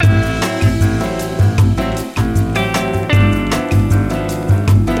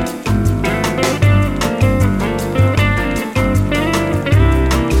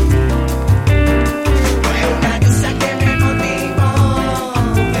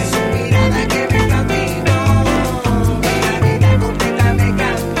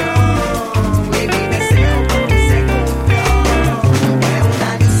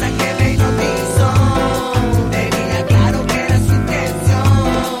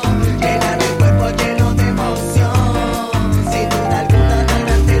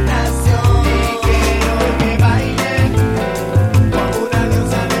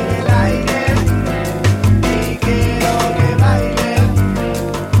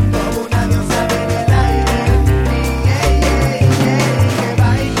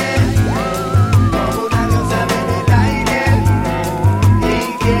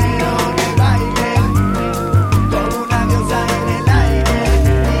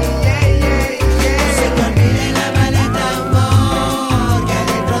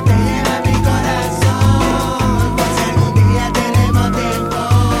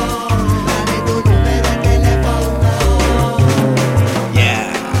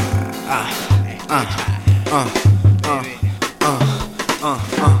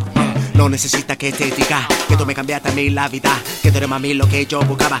No necesita que te diga que tú me cambiaste a mí la vida, que tú eres mami lo que yo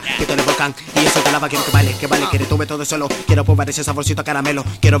buscaba, que tú eres volcán y eso te lava. Quiero que baile, que tú me todo solo. Quiero probar ese saborcito a caramelo.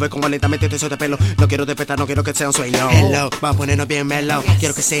 Quiero ver cómo lentamente te suelta el pelo. No quiero despertar, no quiero que sea un sueño. Hello, vamos a ponernos bien mellow.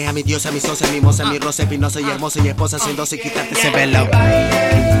 Quiero que sea mi diosa, mi socia, mi moza, mi rosa, espinosa y hermosa y esposa, sin dos y quitarte ese velo.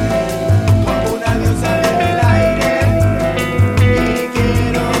 Como una diosa en el aire, y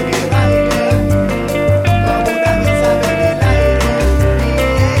quiero que baile. Como una diosa en el aire,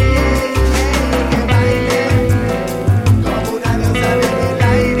 que baile. Como una diosa en el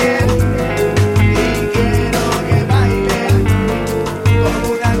aire, y quiero que baile. Como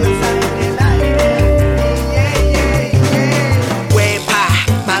una diosa en el aire, Huepa,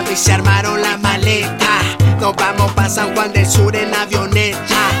 mami, se armaron la maleta. Nos vamos pa' San Juan del Sur en avioneta.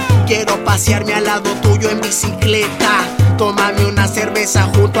 Quiero pasearme al lado tuyo en bicicleta. Tómame una cerveza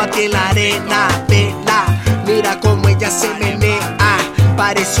junto a ti en la arena. Vela, mira cómo ella se menea.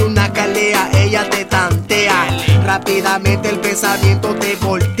 Parece una calea, ella te tantea. Rápidamente el pensamiento te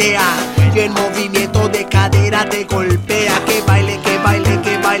voltea y el movimiento de cadera te golpea. Que baile, que baile,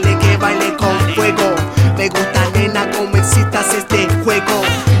 que baile, que baile con fuego. Me gusta, nena, cómo excitas este juego.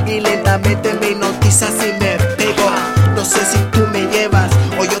 Y lentamente me hipnotizas y me pego. No sé si tú me llevas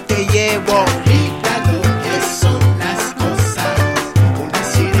o yo te llevo. mira lo que son las cosas. Una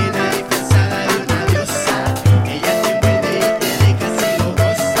sirena disfrazada de una diosa. Ella te muerde y te deja si lo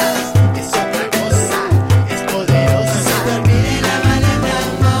gozas. Es otra cosa, es poderosa. Te olvides la mala de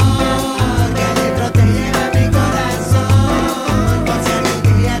amor, que adentro te lleva mi corazón. Por si algún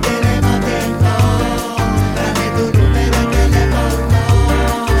día tenemos temor, dame tu número de teléfono.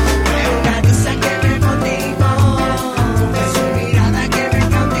 Es una diosa que me motivó, es su mirada que me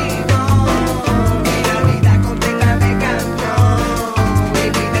cautivó. Y la vida completa me cambió, y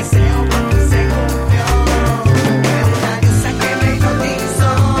mi deseo por ti se cumplió. Es una diosa que me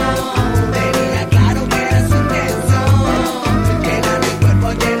hipnotizó, tenía claro que era su intención, llena mi cuerpo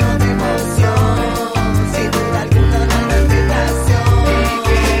lleno de emoción, sin duda alguna una tentación. Y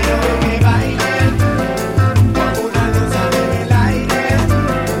quiero que bailen como una diosa en el aire,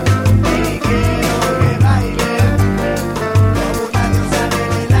 y quiero que bailen como una diosa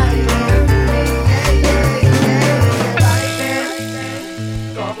en el aire, que bailen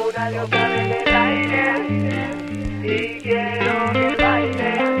como una diosa en el aire, y quiero que